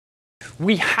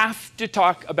We have to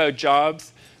talk about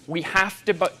jobs. We have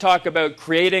to talk about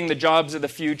creating the jobs of the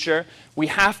future. We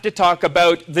have to talk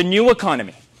about the new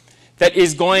economy that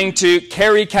is going to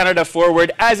carry Canada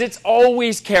forward as it's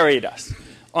always carried us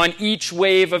on each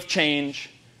wave of change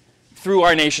through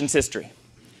our nation's history.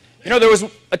 You know, there was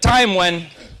a time when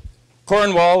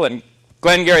Cornwall and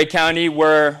Glengarry County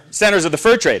were centers of the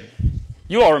fur trade.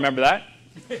 You all remember that.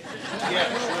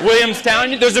 Yes.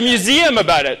 Williamstown, there's a museum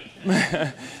about it.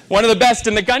 One of the best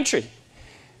in the country.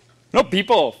 No,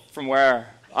 people from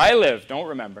where I live don't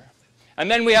remember. And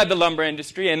then we had the lumber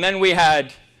industry, and then we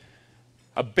had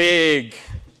a big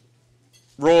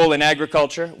role in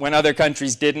agriculture when other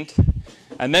countries didn't.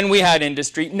 And then we had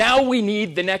industry. Now we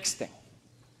need the next thing.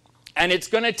 And it's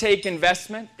going to take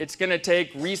investment. It's going to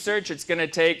take research. It's going to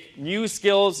take new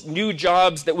skills, new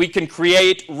jobs that we can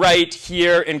create right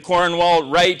here in Cornwall,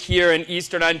 right here in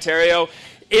Eastern Ontario,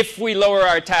 if we lower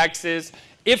our taxes,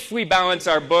 if we balance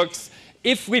our books,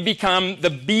 if we become the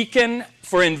beacon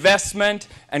for investment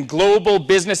and global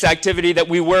business activity that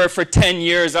we were for 10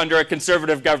 years under a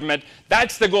Conservative government.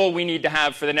 That's the goal we need to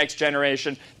have for the next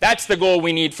generation. That's the goal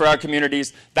we need for our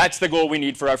communities. That's the goal we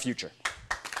need for our future.